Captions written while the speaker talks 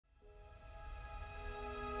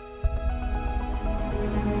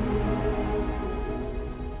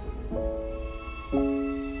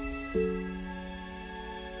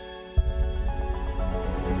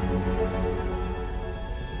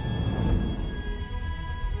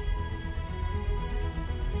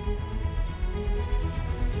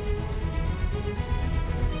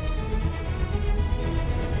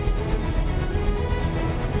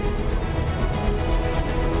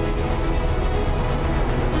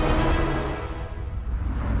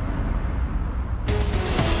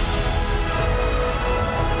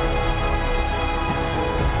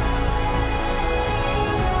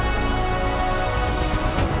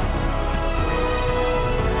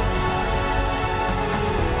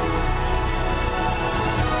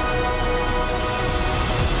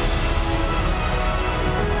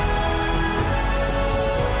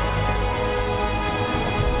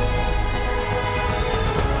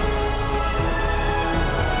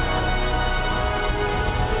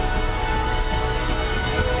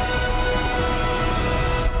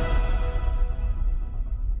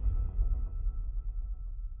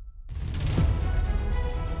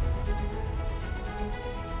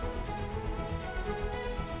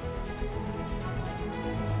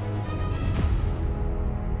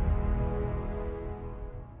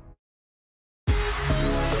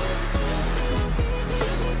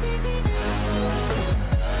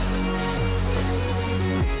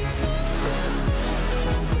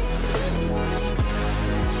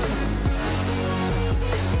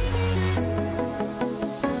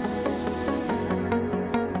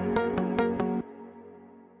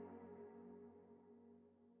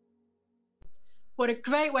What a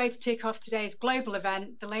great way to kick off today's global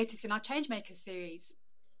event, the latest in our Changemakers series.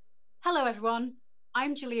 Hello everyone,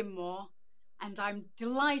 I'm Gillian Moore and I'm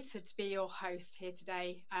delighted to be your host here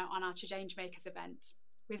today on our Changemakers event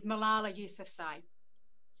with Malala Yousafzai.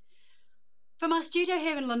 From our studio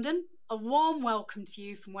here in London, a warm welcome to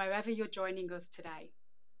you from wherever you're joining us today.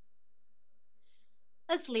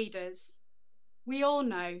 As leaders, we all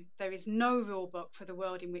know there is no rule book for the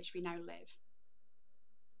world in which we now live.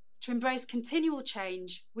 To embrace continual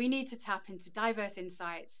change, we need to tap into diverse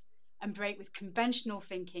insights and break with conventional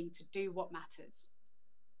thinking to do what matters.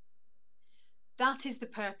 That is the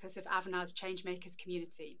purpose of Avanade Changemakers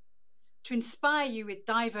community, to inspire you with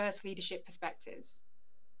diverse leadership perspectives.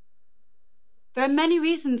 There are many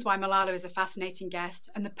reasons why Malala is a fascinating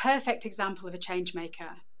guest and the perfect example of a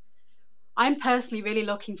changemaker. I'm personally really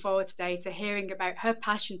looking forward today to hearing about her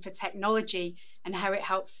passion for technology and how it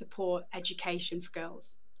helps support education for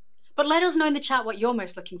girls. But let us know in the chat what you're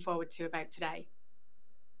most looking forward to about today.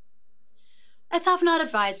 At Avanade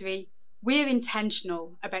Advisory, we're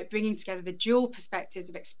intentional about bringing together the dual perspectives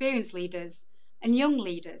of experienced leaders and young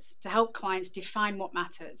leaders to help clients define what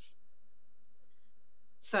matters.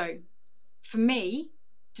 So, for me,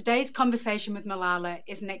 today's conversation with Malala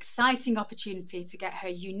is an exciting opportunity to get her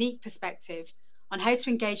unique perspective on how to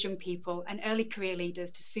engage young people and early career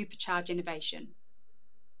leaders to supercharge innovation.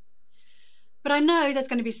 But I know there's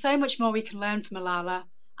going to be so much more we can learn from Malala,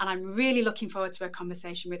 and I'm really looking forward to our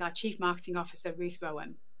conversation with our Chief Marketing Officer, Ruth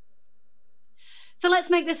Rowan. So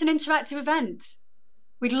let's make this an interactive event.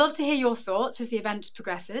 We'd love to hear your thoughts as the event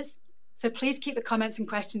progresses, so please keep the comments and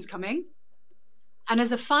questions coming. And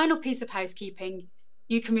as a final piece of housekeeping,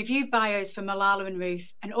 you can review bios for Malala and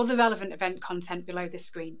Ruth and other relevant event content below this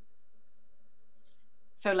screen.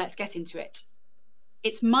 So let's get into it.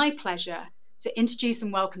 It's my pleasure to introduce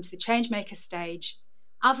and welcome to the Changemaker stage,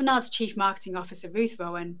 Avanade's Chief Marketing Officer, Ruth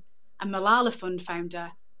Rowan, and Malala Fund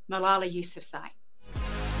founder, Malala Yousafzai.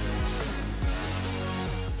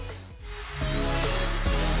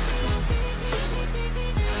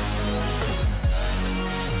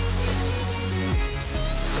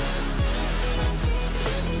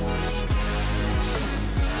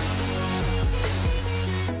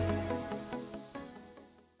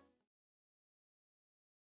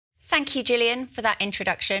 Thank you, Gillian, for that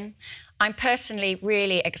introduction. I'm personally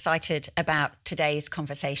really excited about today's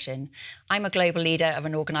conversation. I'm a global leader of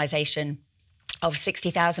an organisation of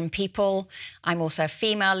 60,000 people. I'm also a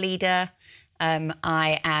female leader.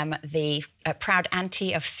 I am the proud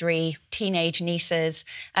auntie of 3 teenage nieces,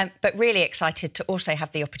 but really excited to also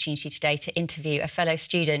have the opportunity today to interview a fellow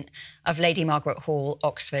student of Lady Margaret Hall,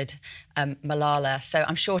 Oxford, Malala. So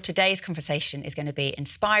I'm sure today's conversation is going to be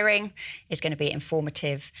inspiring, is going to be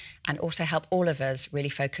informative, and also help all of us really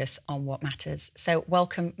focus on what matters. So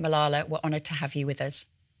welcome, Malala. We're honoured to have you with us.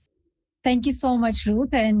 Thank you so much,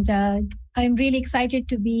 Ruth. And I'm really excited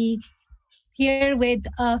to be here with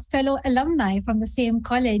a fellow alumni from the same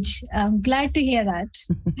college. I'm glad to hear that.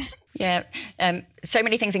 Yeah, so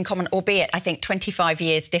many things in common, albeit I think 25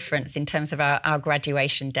 years difference in terms of our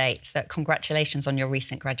graduation date. So congratulations on your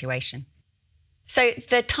recent graduation. So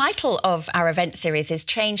the title of our event series is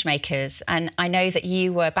Changemakers, and I know that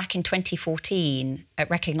you were back in 2014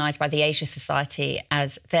 recognised by the Asia Society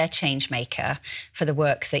as their changemaker for the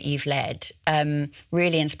work that you've led.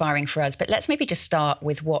 Really inspiring for us. But let's maybe just start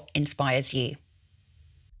with what inspires you.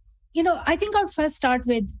 You know, I think I'll first start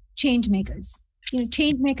with changemakers. You know,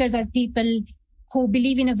 changemakers are people who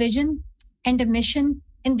believe in a vision and a mission,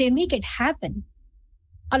 and they make it happen.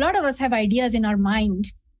 A lot of us have ideas in our mind,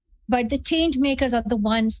 but the change makers are the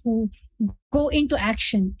ones who go into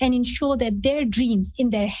action and ensure that their dreams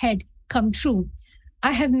in their head come true.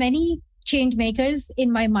 I have many change makers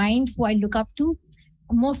in my mind who I look up to.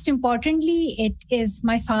 Most importantly, it is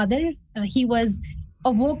my father. He was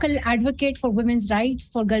a vocal advocate for women's rights,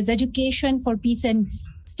 for girls' education, for peace and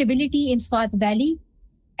stability in Swat Valley.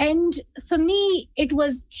 And for me, it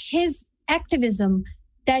was his activism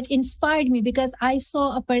that inspired me, because I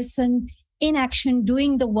saw a person in action,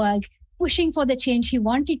 doing the work, pushing for the change he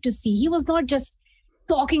wanted to see. He was not just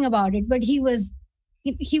talking about it, but he was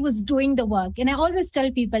doing the work. And I always tell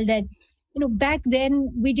people that, you know, back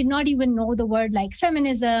then we did not even know the word like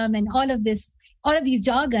feminism and all of these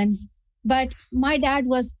jargons. But my dad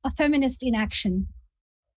was a feminist in action.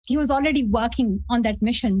 He was already working on that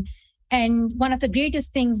mission. And one of the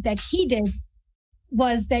greatest things that he did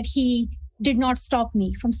was that he did not stop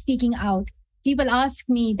me from speaking out. People ask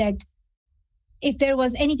me that if there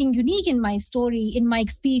was anything unique in my story, in my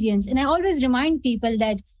experience. And I always remind people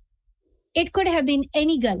that it could have been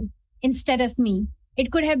any girl instead of me.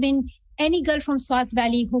 It could have been any girl from Swat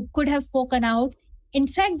Valley who could have spoken out. In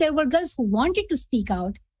fact, there were girls who wanted to speak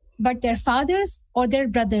out, but their fathers or their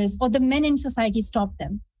brothers or the men in society stopped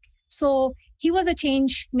them. So he was a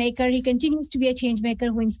change maker. He continues to be a change maker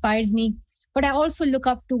who inspires me. But I also look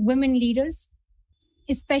up to women leaders,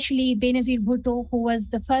 especially Benazir Bhutto, who was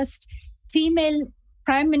the first female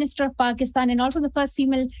prime minister of Pakistan and also the first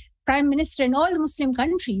female prime minister in all the Muslim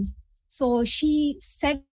countries. So she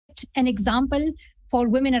set an example for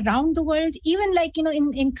women around the world, even like,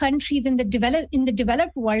 in countries in the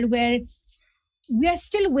developed world where we are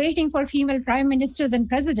still waiting for female prime ministers and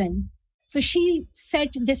president. So she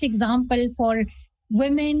set this example for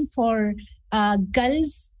women, for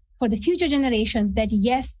girls, for the future generations that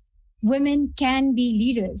yes, women can be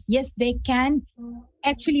leaders. Yes, they can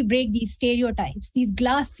actually break these stereotypes, these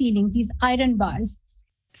glass ceilings, these iron bars.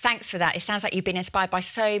 Thanks for that. It sounds like you've been inspired by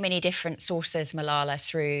so many different sources, Malala,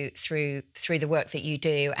 through the work that you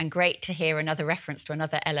do, and great to hear another reference to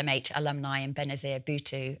another LMH alumni in Benazir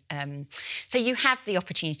Bhutto. So you have the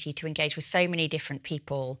opportunity to engage with so many different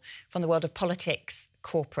people from the world of politics,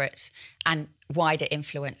 corporate and wider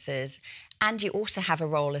influencers, and you also have a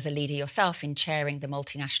role as a leader yourself in chairing the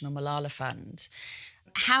multinational Malala Fund.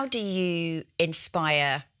 How do you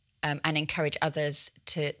inspire and encourage others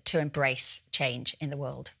to embrace change in the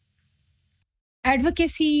world?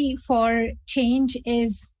 Advocacy for change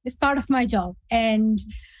is part of my job. And,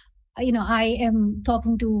 I am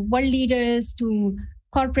talking to world leaders, to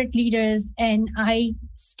corporate leaders, and I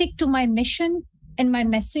stick to my mission and my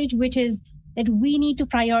message, which is that we need to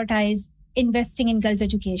prioritize investing in girls'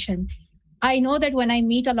 education. I know that when I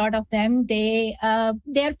meet a lot of them, they are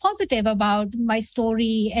positive about my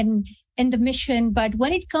story and the mission. But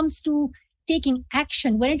when it comes to taking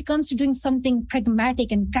action, when it comes to doing something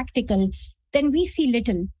pragmatic and practical, then we see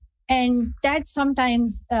little. And that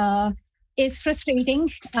sometimes is frustrating.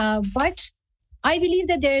 But I believe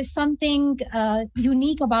that there is something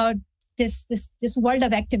unique about this world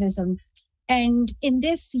of activism. And in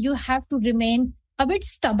this, you have to remain a bit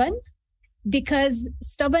stubborn, because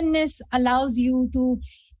stubbornness allows you to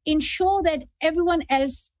ensure that everyone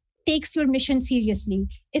else takes your mission seriously,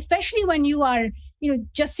 especially when you are,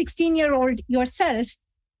 just 16-year-old yourself.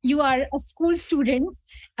 You are a school student.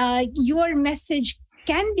 Your message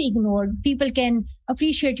can be ignored. People can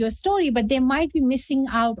appreciate your story, but they might be missing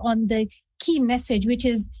out on the key message, which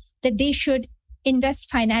is that they should invest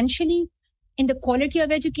financially in the quality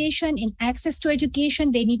of education, in access to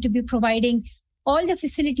education. They need to be providing all the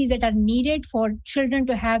facilities that are needed for children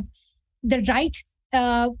to have the right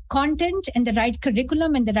content and the right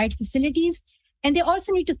curriculum and the right facilities. And they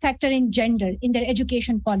also need to factor in gender in their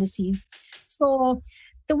education policies. So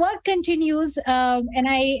the work continues. And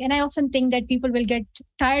I often think that people will get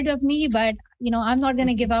tired of me, but, I'm not going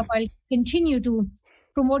to give up. I'll continue to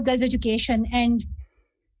promote girls' education. And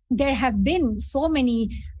there have been so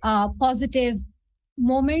many positive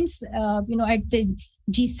moments, at the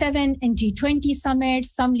G7 and G20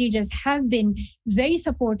 summits. Some leaders have been very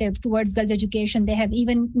supportive towards girls' education. They have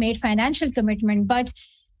even made financial commitment. But,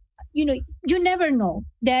 you never know.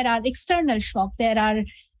 There are external shocks. There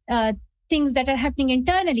are things that are happening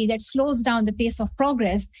internally that slows down the pace of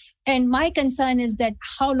progress. And my concern is that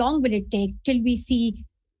how long will it take till we see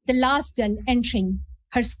the last girl entering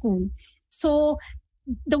her school? So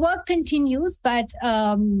the work continues, but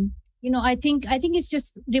I think it's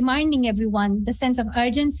just reminding everyone the sense of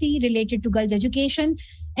urgency related to girls' education,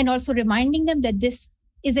 and also reminding them that this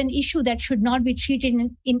is an issue that should not be treated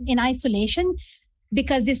in isolation,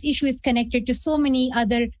 because this issue is connected to so many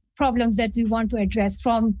other problems that we want to address,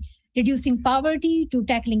 from reducing poverty to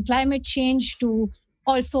tackling climate change to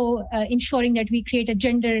also ensuring that we create a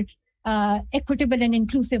gender equitable and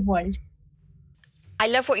inclusive world. I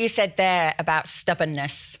love what you said there about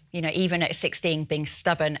stubbornness, even at 16, being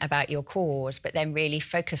stubborn about your cause, but then really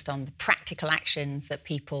focused on the practical actions that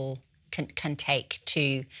people can take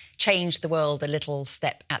to change the world a little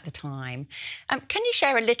step at the time. Can you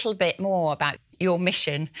share a little bit more about your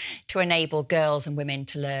mission to enable girls and women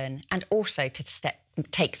to learn, and also to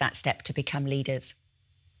take that step to become leaders?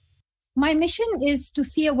 My mission is to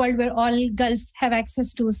see a world where all girls have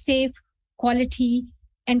access to safe, quality,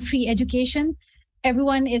 and free education.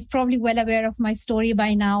 Everyone is probably well aware of my story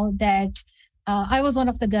by now, that I was one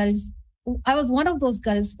of those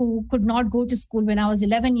girls who could not go to school when I was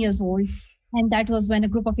 11 years old. And that was when a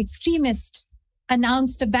group of extremists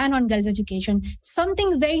announced a ban on girls' education.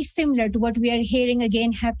 Something very similar to what we are hearing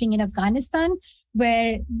again happening in Afghanistan,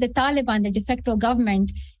 where the Taliban, the de facto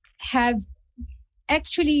government, have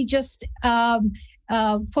actually just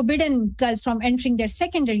forbidden girls from entering their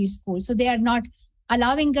secondary school. So they are not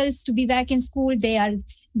allowing girls to be back in school. They are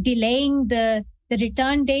delaying the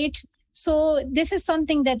return date. So this is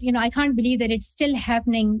something that, I can't believe that it's still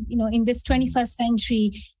happening, in this 21st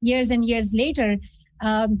century, years and years later.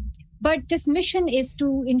 But this mission is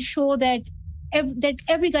to ensure that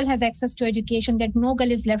every girl has access to education, that no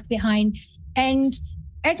girl is left behind. And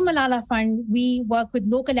at Malala Fund, we work with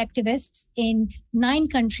local activists in 9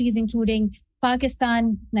 countries, including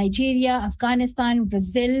Pakistan, Nigeria, Afghanistan,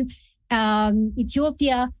 Brazil,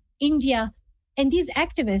 Ethiopia, India. And these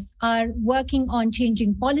activists are working on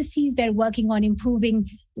changing policies. They're working on improving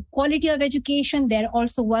the quality of education. They're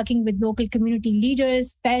also working with local community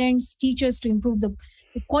leaders, parents, teachers to improve the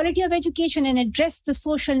quality of education and address the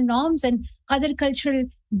social norms and other cultural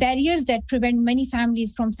barriers that prevent many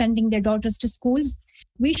families from sending their daughters to schools.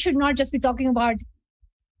 We should not just be talking about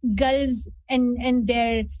girls and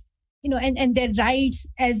their, and their rights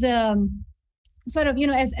as sort of,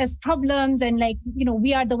 as problems and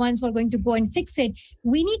we are the ones who are going to go and fix it.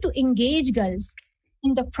 We need to engage girls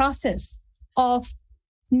in the process of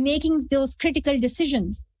making those critical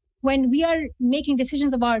decisions. When we are making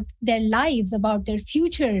decisions about their lives, about their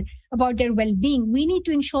future, about their well-being, we need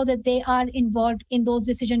to ensure that they are involved in those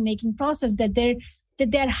decision-making process, that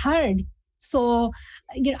they're heard. So,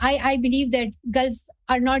 I believe that girls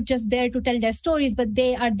are not just there to tell their stories, but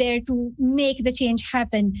they are there to make the change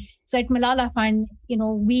happen. So at Malala Fund,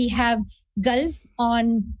 we have girls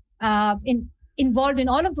involved in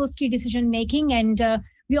all of those key decision-making. And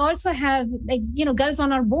we also have, girls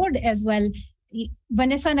on our board as well.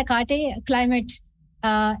 Vanessa Nakate, a climate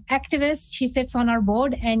activist, she sits on our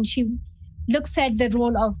board and she looks at the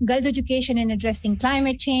role of girls' education in addressing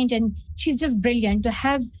climate change. And she's just brilliant. To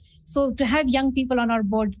have young people on our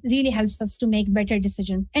board really helps us to make better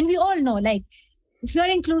decisions. And we all know, if you're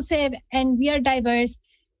inclusive and we are diverse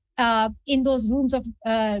in those rooms of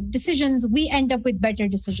decisions, we end up with better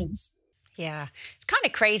decisions. Yeah. It's kind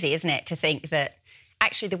of crazy, isn't it, to think that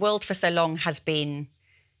actually the world for so long has been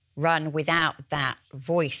run without that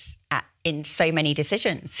voice in so many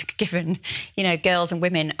decisions, given, girls and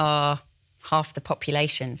women are half the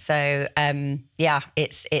population. So,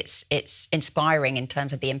 it's inspiring in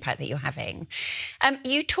terms of the impact that you're having.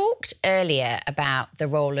 You talked earlier about the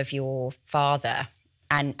role of your father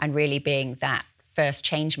and really being that first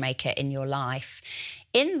change maker in your life.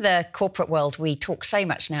 In the corporate world, we talk so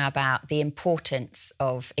much now about the importance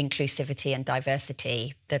of inclusivity and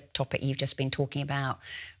diversity, the topic you've just been talking about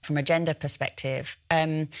from a gender perspective.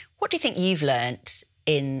 What do you think you've learnt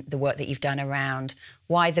in the work that you've done around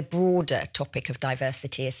why the broader topic of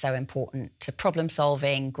diversity is so important to problem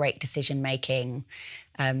solving, great decision making,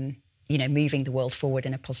 moving the world forward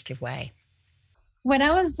in a positive way? When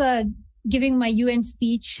I was giving my UN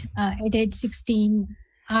speech at age 16,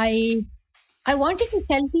 I wanted to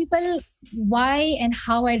tell people why and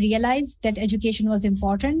how I realized that education was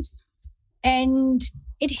important. And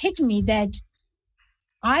it hit me that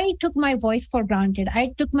I took my voice for granted.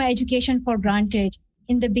 I took my education for granted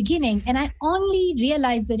in the beginning. And I only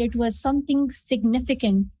realized that it was something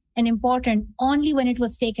significant and important only when it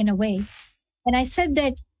was taken away. And I said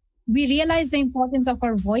that we realize the importance of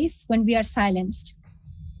our voice when we are silenced.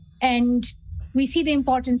 And we see the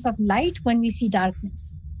importance of light when we see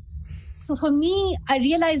darkness. So for me, I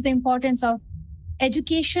realized the importance of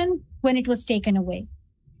education when it was taken away.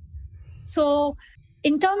 So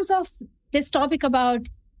in terms of this topic about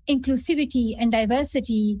inclusivity and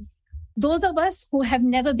diversity, those of us who have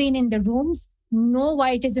never been in the rooms know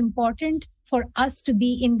why it is important for us to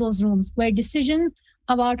be in those rooms where decisions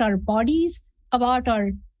about our bodies, about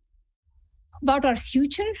our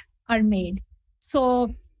future are made.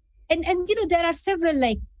 So, and there are several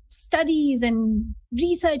studies and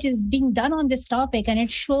research is being done on this topic, and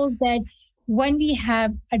it shows that when we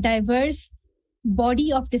have a diverse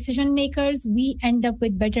body of decision makers, we end up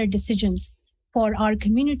with better decisions for our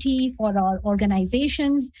community, for our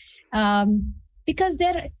organizations, because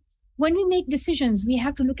when we make decisions, we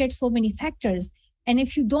have to look at so many factors. And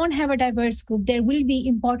if you don't have a diverse group, there will be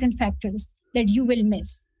important factors that you will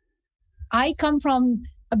miss. I come from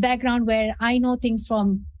a background where I know things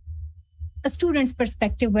from a student's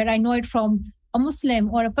perspective, where I know it from a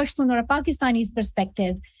Muslim or a Pashtun or a Pakistani's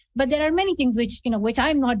perspective. But there are many things which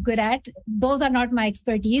I'm not good at. Those are not my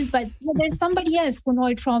expertise, but there's somebody else who know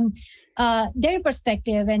it from their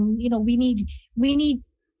perspective. And, we need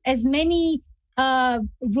as many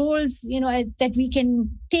roles, that we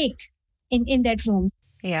can take in that room.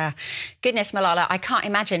 Yeah. Goodness, Malala, I can't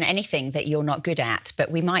imagine anything that you're not good at,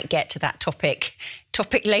 but we might get to that topic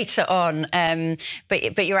topic later on,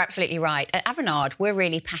 but you're absolutely right. At Avanade, we're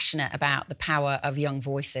really passionate about the power of young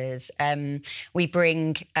voices. We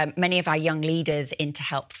bring many of our young leaders in to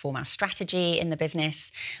help form our strategy in the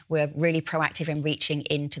business. We're really proactive in reaching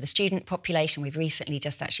into the student population. We've recently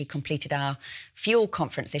just actually completed our Fuel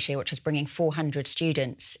conference this year, which was bringing 400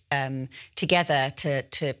 students together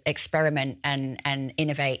to experiment and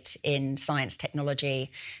innovate in science,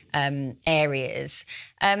 technology areas.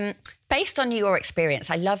 Based on your experience,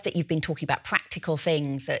 I love that you've been talking about practical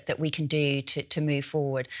things that we can do to move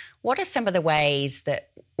forward. What are some of the ways that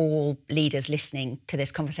all leaders listening to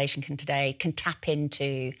this conversation today can tap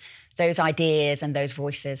into those ideas and those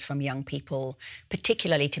voices from young people,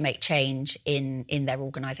 particularly to make change in their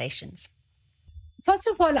organisations? First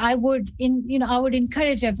of all, I would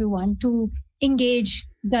encourage everyone to engage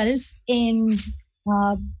girls in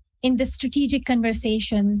the strategic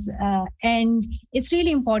conversations. And it's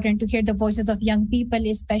really important to hear the voices of young people,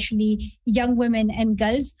 especially young women and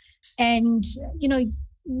girls. And,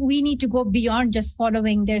 we need to go beyond just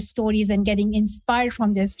following their stories and getting inspired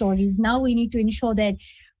from their stories. Now we need to ensure that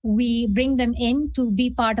we bring them in to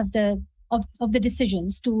be part of the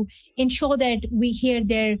decisions, to ensure that we hear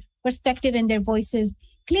their perspective and their voices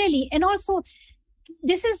clearly. And also,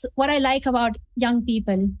 this is what I like about young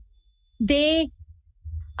people. They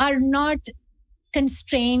are not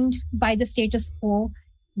constrained by the status quo.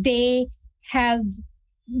 They have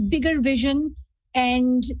bigger vision,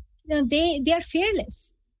 and they are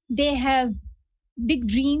fearless. They have big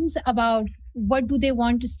dreams about what do they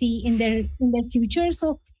want to see in their future.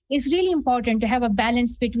 So it's really important to have a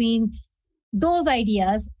balance between those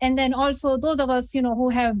ideas, and then also those of us, who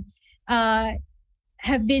have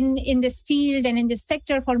been in this field and in this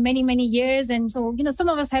sector for many, many years. And so, some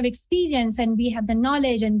of us have experience and we have the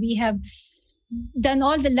knowledge and we have done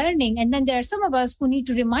all the learning. And then there are some of us who need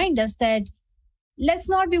to remind us that let's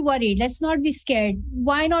not be worried. Let's not be scared.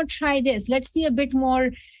 Why not try this? Let's be a bit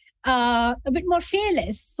more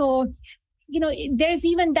fearless. So, there's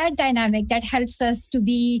even that dynamic that helps us to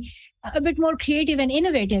be a bit more creative and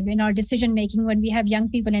innovative in our decision making when we have young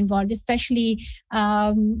people involved, especially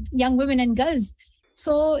young women and girls.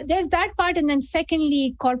 So there's that part. And then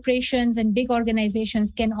secondly, corporations and big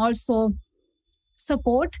organizations can also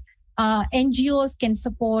support. NGOs can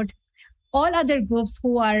support all other groups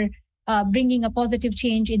who are bringing a positive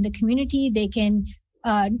change in the community. They can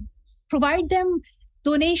provide them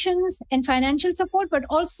donations and financial support, but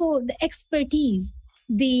also the expertise,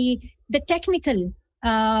 the technical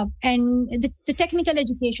and the technical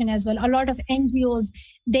education as well. A lot of NGOs,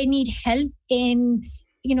 they need help in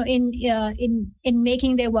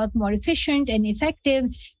making their work more efficient and effective.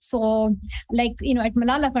 So like, at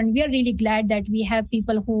Malala Fund, we are really glad that we have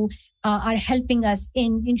people who are helping us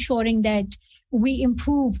in ensuring that we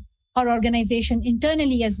improve our organization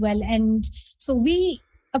internally as well. And so we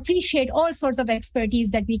appreciate all sorts of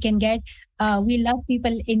expertise that we can get. We love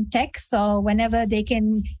people in tech, so whenever they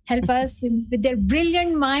can help us with their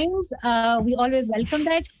brilliant minds, we always welcome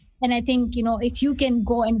that. And I think, if you can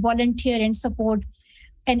go and volunteer and support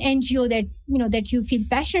an NGO that you feel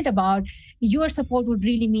passionate about, your support would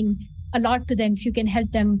really mean a lot to them. If you can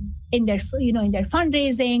help them in their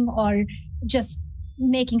fundraising or just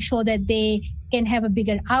making sure that they can have a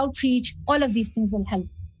bigger outreach, all of these things will help.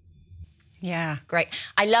 Yeah, great.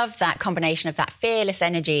 I love that combination of that fearless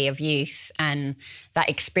energy of youth and that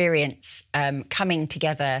experience coming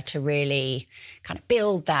together to really kind of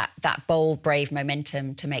build that bold, brave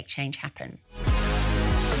momentum to make change happen.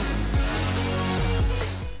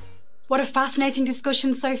 What a fascinating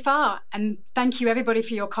discussion so far. And thank you, everybody,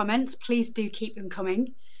 for your comments. Please do keep them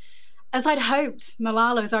coming. As I'd hoped,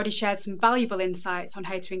 Malala has already shared some valuable insights on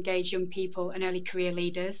how to engage young people and early career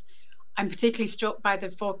leaders. I'm particularly struck by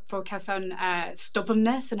the focus on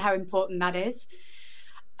stubbornness and how important that is.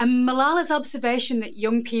 And Malala's observation that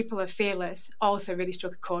young people are fearless also really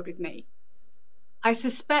struck a chord with me. I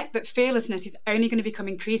suspect that fearlessness is only going to become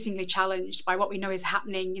increasingly challenged by what we know is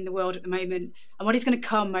happening in the world at the moment and what is going to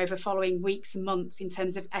come over following weeks and months in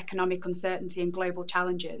terms of economic uncertainty and global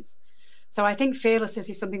challenges. So I think fearlessness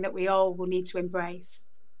is something that we all will need to embrace.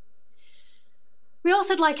 We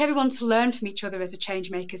also would like everyone to learn from each other as a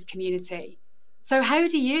Changemakers community. So how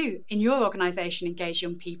do you, in your organisation, engage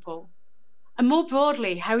young people? And more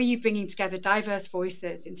broadly, how are you bringing together diverse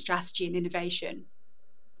voices in strategy and innovation?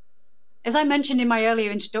 As I mentioned in my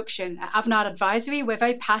earlier introduction, at Avanade Advisory, we're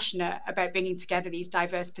very passionate about bringing together these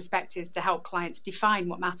diverse perspectives to help clients define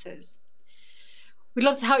what matters. We'd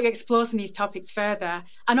love to help you explore some of these topics further.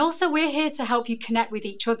 And also we're here to help you connect with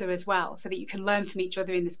each other as well, so that you can learn from each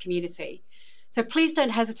other in this community. So please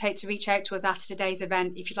don't hesitate to reach out to us after today's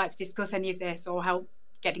event if you'd like to discuss any of this or help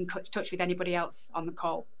get in touch with anybody else on the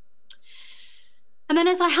call. And then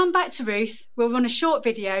as I hand back to Ruth, we'll run a short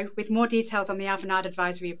video with more details on the Avanade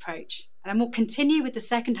advisory approach. And then we'll continue with the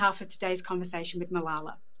second half of today's conversation with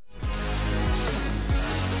Malala.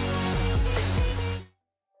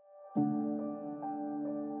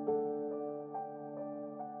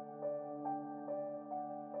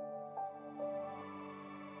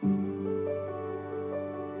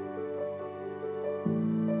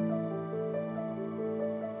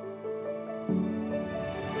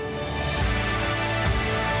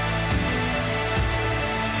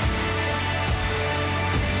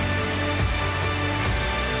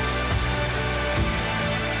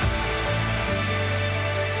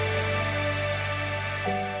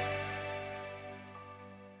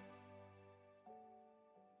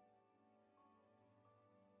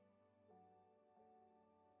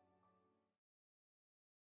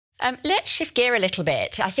 Let's shift gear a little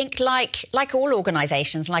bit. I think like all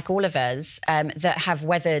organisations, like all of us that have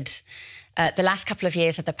weathered the last couple of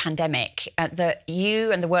years of the pandemic, that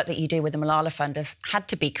you and the work that you do with the Malala Fund have had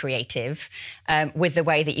to be creative with the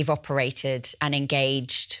way that you've operated and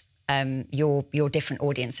engaged your different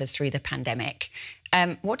audiences through the pandemic.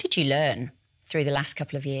 What did you learn through the last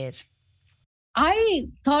couple of years? I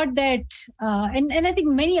thought that, and I think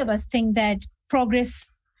many of us think that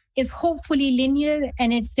progress is hopefully linear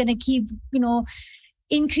and it's going to keep,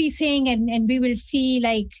 increasing and we will see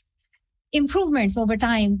like improvements over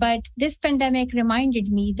time. But this pandemic reminded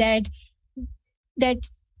me that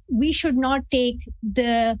we should not take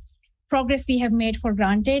the progress we have made for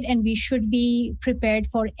granted and we should be prepared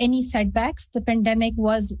for any setbacks. The pandemic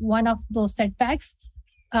was one of those setbacks.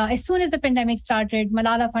 As soon as the pandemic started,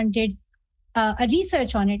 Malala Fund did a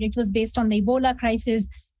research on it. It was based on the Ebola crisis,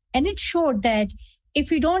 and it showed that if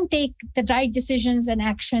we don't take the right decisions and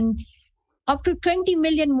action, up to 20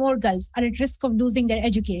 million more girls are at risk of losing their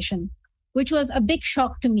education, which was a big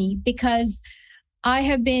shock to me because I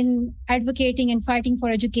have been advocating and fighting for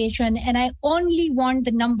education, and I only want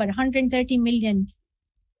the number 130 million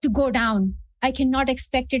to go down. I cannot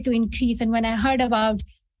expect it to increase. And when I heard about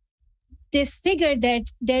this figure that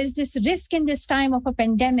there's this risk in this time of a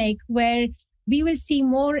pandemic where we will see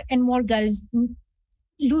more and more girls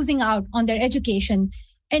losing out on their education.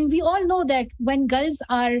 And we all know that when girls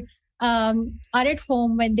are at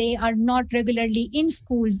home, when they are not regularly in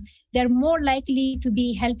schools, they're more likely to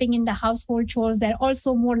be helping in the household chores. They're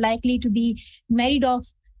also more likely to be married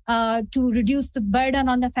off to reduce the burden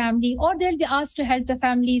on the family, or they'll be asked to help the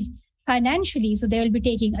families financially. So they will be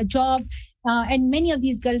taking a job. And many of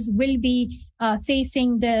these girls will be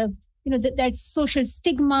facing that social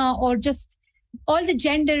stigma or just all the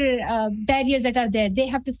gender barriers that are there. They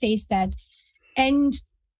have to face that. And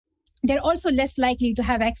they're also less likely to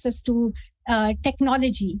have access to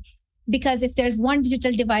technology, because if there's one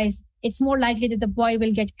digital device, it's more likely that the boy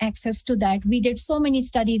will get access to that. We did so many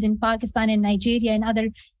studies in Pakistan and Nigeria and other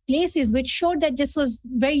places which showed that this was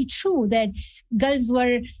very true, that girls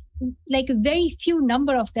were like a very few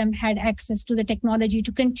number of them had access to the technology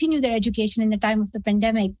to continue their education in the time of the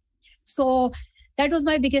pandemic. So that was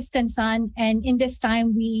my biggest concern. And in this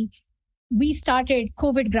time, we started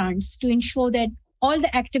COVID grants to ensure that all the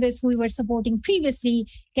activists who we were supporting previously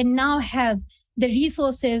can now have the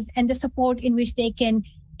resources and the support in which they can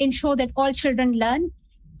ensure that all children learn.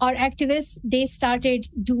 Our activists, they started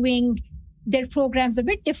doing their programs a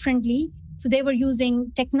bit differently. So they were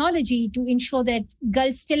using technology to ensure that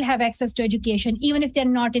girls still have access to education, even if they're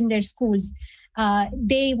not in their schools.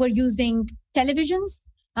 They were using televisions.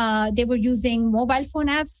 They were using mobile phone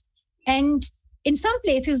apps. And in some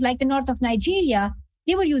places like the north of Nigeria,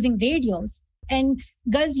 they were using radios. And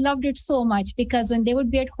girls loved it so much because when they would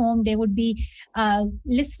be at home, they would be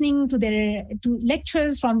listening to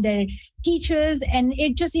lectures from their teachers. And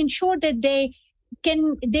it just ensured that they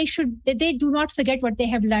do not forget what they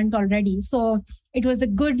have learned already. So it was a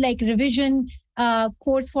good revision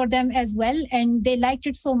course for them as well. And they liked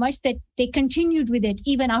it so much that they continued with it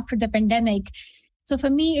even after the pandemic. So for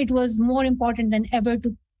me, it was more important than ever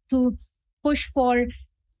to push for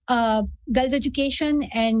girls' education,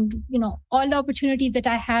 and all the opportunities that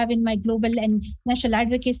I have in my global and national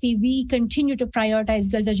advocacy, we continue to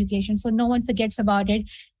prioritize girls' education so no one forgets about it.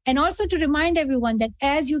 And also to remind everyone that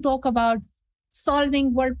as you talk about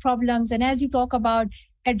solving world problems and as you talk about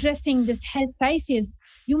addressing this health crisis,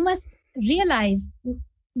 you must realize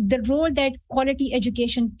the role that quality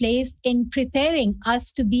education plays in preparing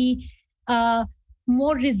us to be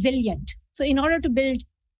more resilient. So in order to build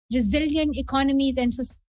resilient economies and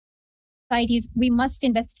societies, we must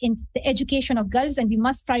invest in the education of girls, and we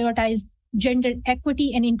must prioritize gender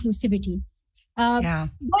equity and inclusivity.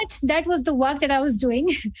 But that was the work that I was doing.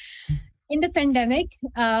 In the pandemic,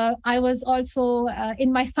 I was also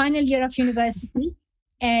in my final year of university,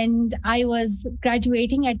 and I was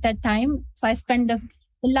graduating at that time. So I spent the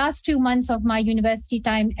last few months of my university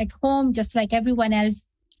time at home, just like everyone else.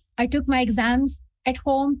 I took my exams at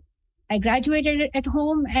home. I graduated at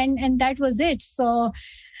home, and that was it. So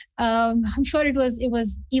I'm sure it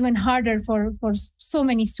was even harder for so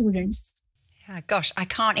many students. Yeah, gosh, I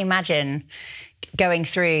can't imagine going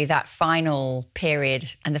through that final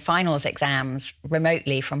period and the finals exams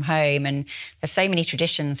remotely from home. And there's so many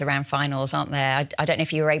traditions around finals, aren't there? I don't know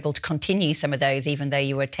if you were able to continue some of those, even though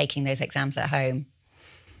you were taking those exams at home.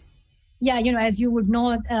 Yeah, as you would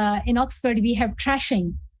know, in Oxford, we have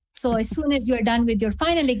trashing. So as soon as you're done with your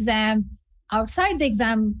final exam, outside the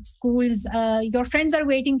exam schools, your friends are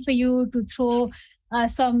waiting for you to throw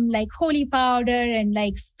some like holy powder and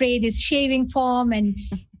like spray this shaving foam and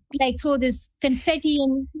like throw this confetti,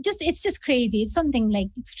 and it's just crazy. It's something like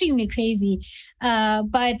extremely crazy.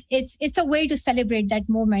 But it's a way to celebrate that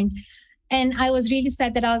moment. And I was really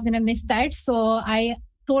sad that I was going to miss that. So I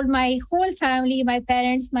told my whole family, my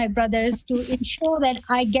parents, my brothers, to ensure that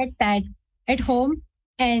I get that at home.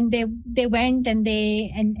 And they went and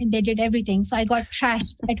they did everything. So I got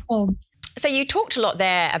trashed at home. So you talked a lot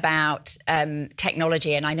there about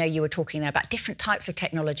technology, and I know you were talking there about different types of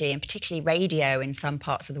technology, and particularly radio in some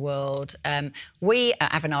parts of the world. We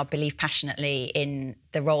at Avanade believe passionately in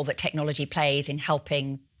the role that technology plays in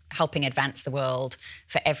helping advance the world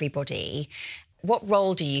for everybody. What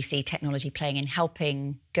role do you see technology playing in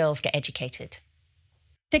helping girls get educated?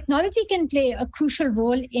 Technology can play a crucial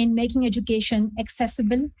role in making education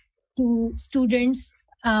accessible to students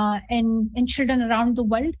and children around the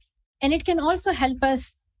world. And it can also help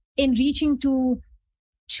us in reaching to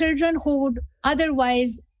children who would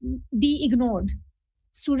otherwise be ignored.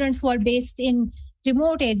 Students who are based in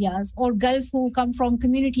remote areas, or girls who come from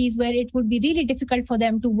communities where it would be really difficult for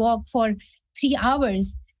them to walk for 3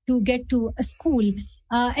 hours to get to a school,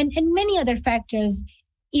 and many other factors.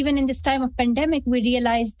 Even in this time of pandemic, we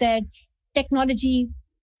realized that technology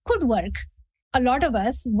could work. A lot of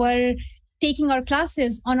us were taking our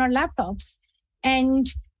classes on our laptops, and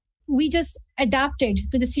we just adapted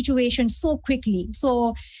to the situation so quickly.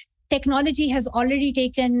 So technology has already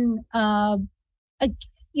taken that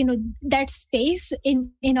space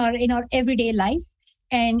in our everyday life,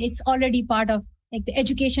 and it's already part of like the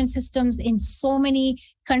education systems in so many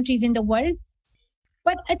countries in the world.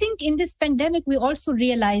 But I think in this pandemic, we also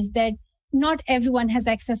realized that not everyone has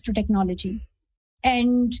access to technology.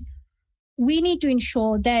 And we need to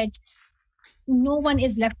ensure that no one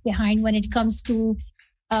is left behind when it comes to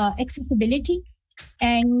accessibility.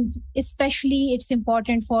 And especially it's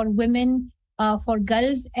important for women, for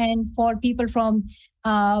girls, and for people from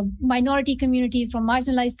minority communities, from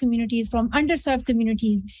marginalized communities, from underserved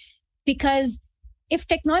communities. Because if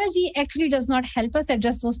technology actually does not help us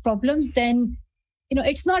address those problems, then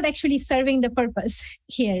it's not actually serving the purpose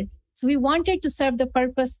here. So we wanted to serve the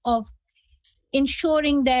purpose of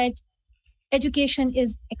ensuring that education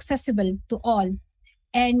is accessible to all.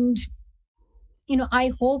 And,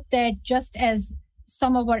 I hope that just as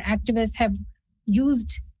some of our activists have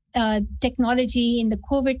used technology in the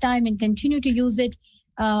COVID time and continue to use it,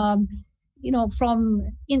 from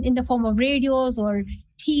in the form of radios or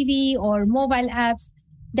TV or mobile apps,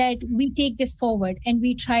 that we take this forward and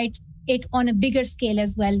we try it on a bigger scale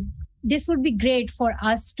as well. This would be great for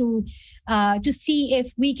us to see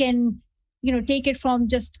if we can, take it from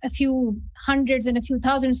just a few hundreds and a few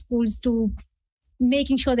thousand schools to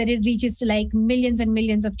making sure that it reaches to like millions and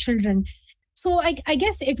millions of children. So I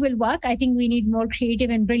guess it will work. I think we need more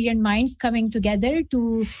creative and brilliant minds coming together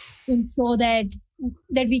to ensure that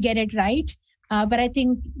we get it right. But I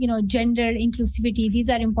think, gender inclusivity, these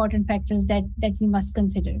are important factors that we must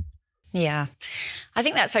consider. Yeah, I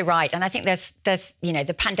think that's so right. And I think there's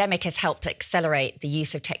the pandemic has helped accelerate the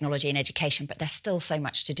use of technology in education, but there's still so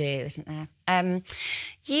much to do, isn't there?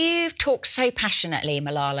 You've talked so passionately,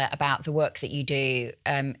 Malala, about the work that you do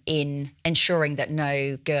in ensuring that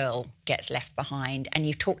no girl gets left behind. And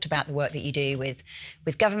you've talked about the work that you do with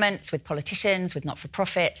governments, with politicians, with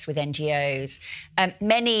not-for-profits, with NGOs.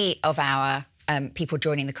 Many of our people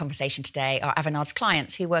joining the conversation today are Avanade's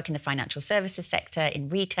clients who work in the financial services sector, in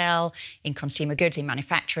retail, in consumer goods, in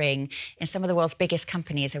manufacturing, in some of the world's biggest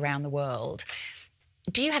companies around the world.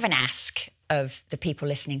 Do you have an ask of the people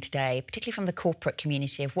listening today, particularly from the corporate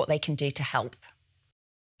community, of what they can do to help?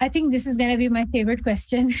 I think this is going to be my favorite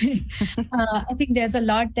question. I think there's a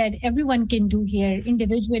lot that everyone can do here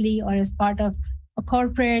individually or as part of a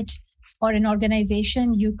corporate or an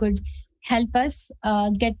organization. You could help us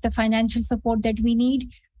get the financial support that we need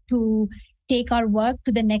to take our work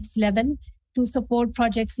to the next level, to support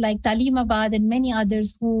projects like Talimabad and many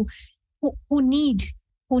others who need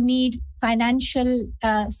financial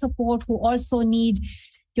support, who also need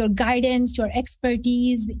your guidance, your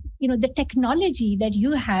expertise, the technology that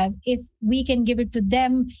you have. If we can give it to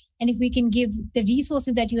them, and if we can give the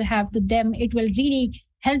resources that you have to them, it will really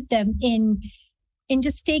help them in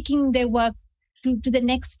just taking their work to the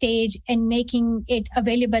next stage and making it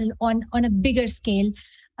available on a bigger scale.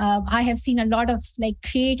 I have seen a lot of like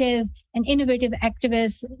creative and innovative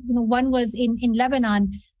activists. One was in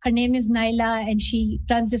Lebanon. Her name is Naila, and she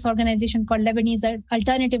runs this organization called Lebanese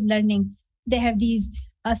Alternative Learning. They have these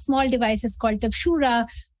small devices called Tabshura,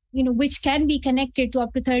 which can be connected to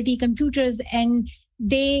up to 30 computers, and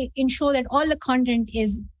they ensure that all the content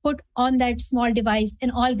is put on that small device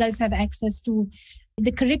and all girls have access to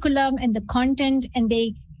the curriculum and the content, and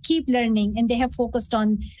they keep learning. And they have focused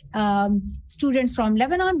on students from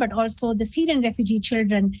Lebanon, but also the Syrian refugee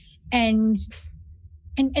children. And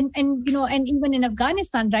even in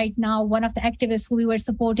Afghanistan right now, one of the activists who we were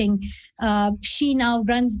supporting, she now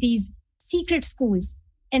runs these secret schools,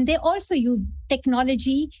 and they also use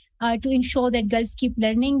technology to ensure that girls keep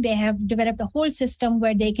learning. They have developed a whole system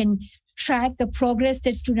where they can track the progress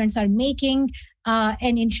that students are making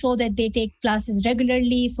and ensure that they take classes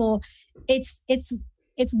regularly. So it's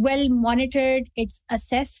well monitored, it's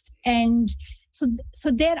assessed, and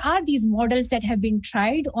so there are these models that have been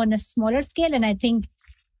tried on a smaller scale, and I think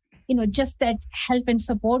just that help and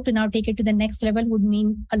support to now take it to the next level would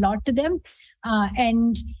mean a lot to them.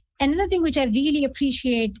 And another thing which I really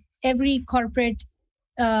appreciate every corporate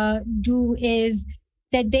do is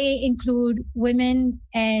that they include women,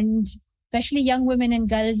 and especially young women and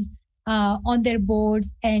girls on their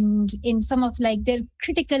boards and in some of like their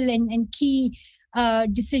critical and key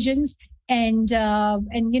decisions, and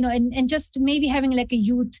just maybe having like a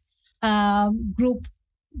youth group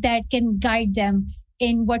that can guide them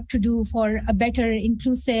in what to do for a better,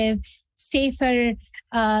 inclusive, safer,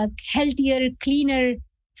 healthier, cleaner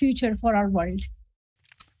future for our world.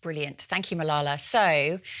 Brilliant. Thank you, Malala.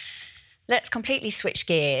 So let's completely switch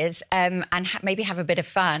gears and maybe have a bit of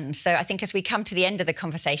fun. So I think as we come to the end of the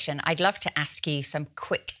conversation, I'd love to ask you some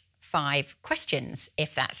quick 5 questions,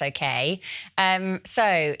 if that's okay.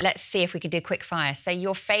 So let's see if we can do quick fire. So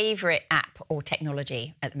your favourite app or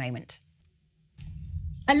technology at the moment?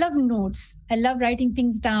 I love notes. I love writing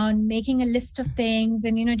things down, making a list of things,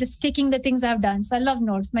 and just ticking the things I've done. So I love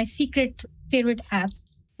notes. My secret favorite app.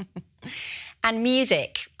 And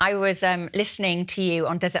music. I was listening to you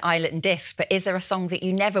on Desert Island Discs, but is there a song that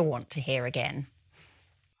you never want to hear again?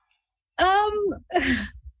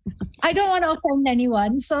 I don't want to offend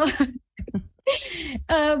anyone, so.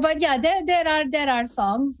 But yeah, there are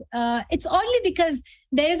songs. It's only because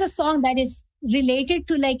there is a song that is related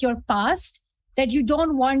to like your past that you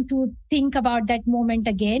don't want to think about that moment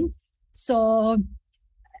again. So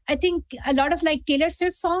I think a lot of like Taylor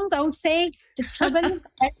Swift songs, I would say, The Trouble,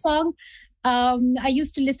 that song. I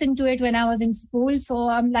used to listen to it when I was in school. So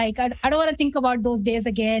I'm like, I don't want to think about those days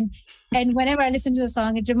again. And whenever I listen to the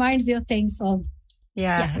song, it reminds you of things. So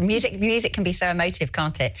yeah. Music can be so emotive,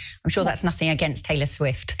 can't it? I'm sure that's nothing against Taylor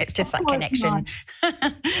Swift. It's just that connection.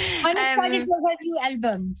 I'm excited for her new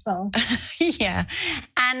album. So yeah.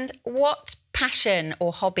 And what passion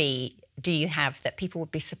or hobby do you have that people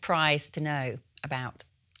would be surprised to know about?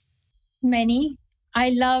 Many.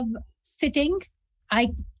 I love sitting.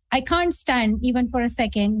 I can't stand even for a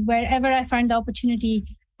second. Wherever I find the opportunity,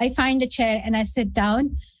 I find a chair and I sit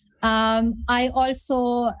down. I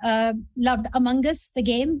also loved Among Us, the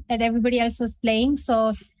game that everybody else was playing.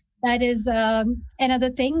 So that is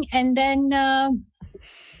another thing. And then I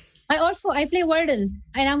play Wordle,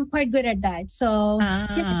 and I'm quite good at that. So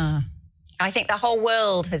yeah. I think the whole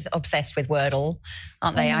world is obsessed with Wordle,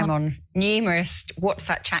 aren't they? I'm on numerous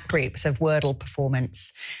WhatsApp chat groups of Wordle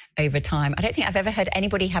performance over time. I don't think I've ever heard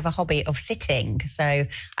anybody have a hobby of sitting. So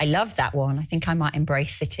I love that one. I think I might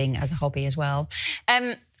embrace sitting as a hobby as well.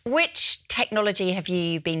 Which technology have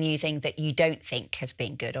you been using that you don't think has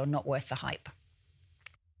been good or not worth the hype?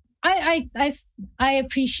 I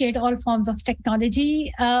appreciate all forms of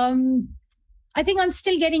technology. I think I'm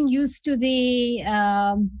still getting used to the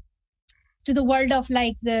world of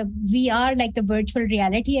like the VR, like the virtual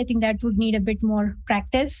reality. I think that would need a bit more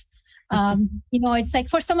practice. It's like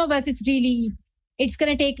for some of us, it's going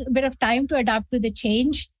to take a bit of time to adapt to the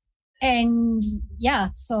change. And yeah,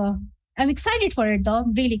 so I'm excited for it though.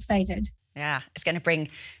 I'm really excited. Yeah, it's going to bring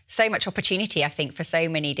so much opportunity, I think, for so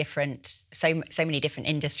many different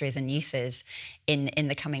industries and uses in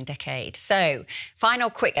the coming decade. So, final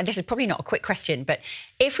quick, and this is probably not a quick question, but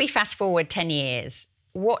if we fast forward 10 years,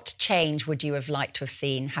 what change would you have liked to have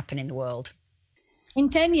seen happen in the world? In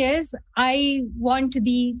 10 years, I want to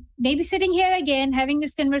be maybe sitting here again, having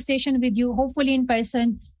this conversation with you, hopefully in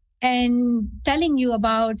person, and telling you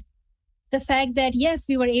about the fact that, yes,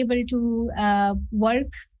 we were able to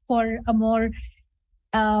work for a more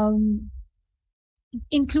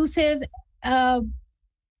inclusive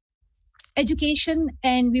education,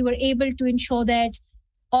 and we were able to ensure that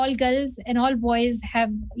all girls and all boys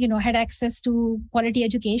have, had access to quality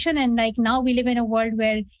education. And like now we live in a world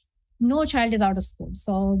where no child is out of school.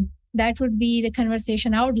 So that would be the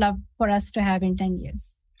conversation I would love for us to have in 10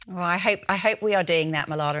 years. Well, I hope we are doing that,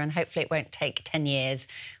 Malala, and hopefully it won't take 10 years.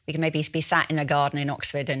 We can maybe be sat in a garden in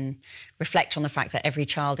Oxford and reflect on the fact that every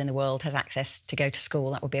child in the world has access to go to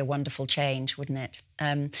school. That would be a wonderful change, wouldn't it?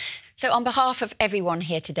 So on behalf of everyone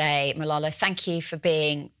here today, Malala, thank you for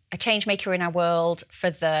being a change maker in our world, for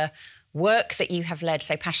the work that you have led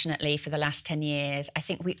so passionately for the last 10 years. I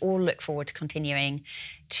think we all look forward to continuing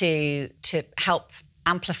to help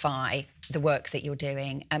amplify the work that you're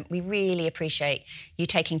doing. We really appreciate you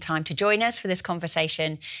taking time to join us for this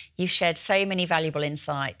conversation. You've shared so many valuable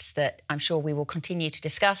insights that I'm sure we will continue to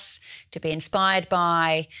discuss, to be inspired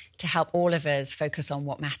by, to help all of us focus on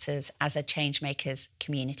what matters as a Changemakers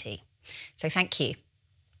community. So thank you.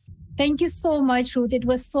 Thank you so much, Ruth. It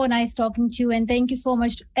was so nice talking to you. And thank you so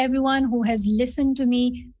much to everyone who has listened to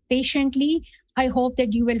me patiently. I hope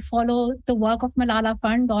that you will follow the work of Malala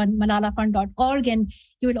Fund on malalafund.org. And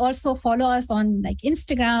you will also follow us on like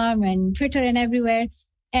Instagram and Twitter and everywhere.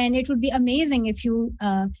 And it would be amazing if you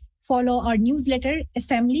follow our newsletter,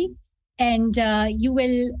 Assembly, and you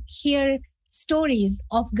will hear stories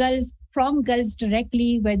of girls from girls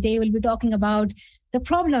directly, where they will be talking about the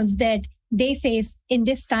problems that they face in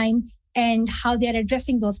this time and how they are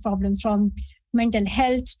addressing those problems, from mental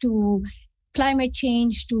health to climate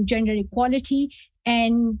change to gender equality.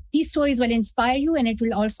 And these stories will inspire you, and it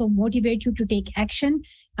will also motivate you to take action.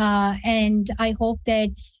 And I hope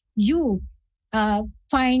that you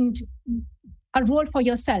find a role for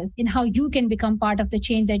yourself in how you can become part of the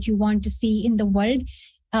change that you want to see in the world.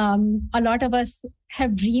 A lot of us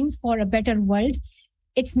have dreams for a better world.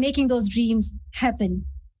 It's making those dreams happen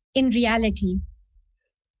in reality.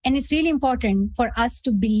 And it's really important for us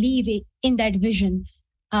to believe in that vision.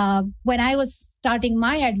 When I was starting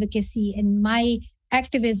my advocacy and my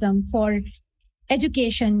activism for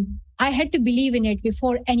education, I had to believe in it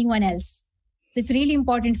before anyone else. So it's really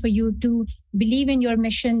important for you to believe in your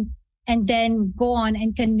mission and then go on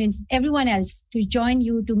and convince everyone else to join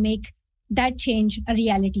you to make that change a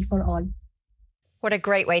reality for all. What a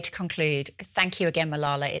great way to conclude. Thank you again,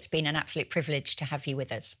 Malala. It's been an absolute privilege to have you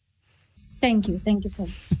with us. Thank you. Thank you so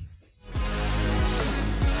much.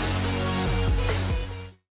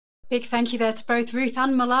 Big thank you there to both Ruth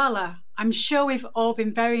and Malala. I'm sure we've all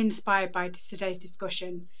been very inspired by today's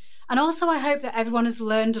discussion. And also I hope that everyone has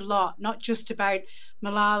learned a lot, not just about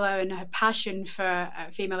Malala and her passion for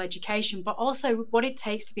female education, but also what it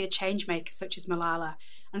takes to be a change maker such as Malala,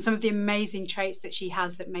 and some of the amazing traits that she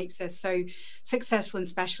has that makes her so successful and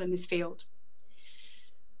special in this field.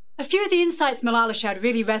 A few of the insights Malala shared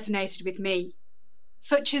really resonated with me,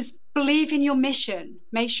 such as believe in your mission,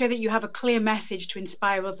 make sure that you have a clear message to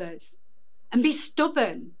inspire others, and be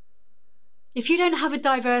stubborn. If you don't have a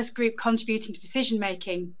diverse group contributing to decision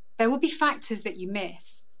making, there will be factors that you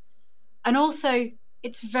miss. And also,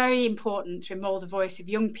 it's very important to involve the voice of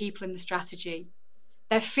young people in the strategy.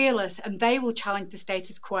 They're fearless and they will challenge the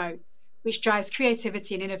status quo, which drives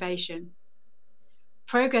creativity and innovation.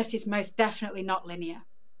 Progress is most definitely not linear.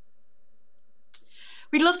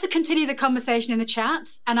 We'd love to continue the conversation in the chat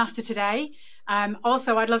and after today.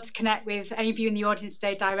 Also, I'd love to connect with any of you in the audience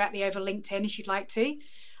today directly over LinkedIn if you'd like to.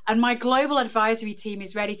 And my global advisory team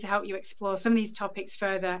is ready to help you explore some of these topics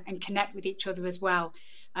further and connect with each other as well.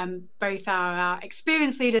 Both our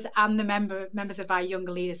experienced leaders and the members of our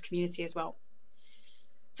younger leaders community as well.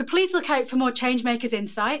 So please look out for more Changemakers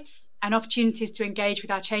insights and opportunities to engage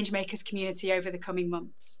with our Changemakers community over the coming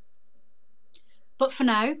months. But for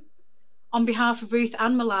now, on behalf of Ruth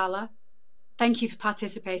and Malala, thank you for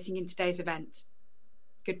participating in today's event.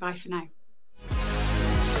 Goodbye for now.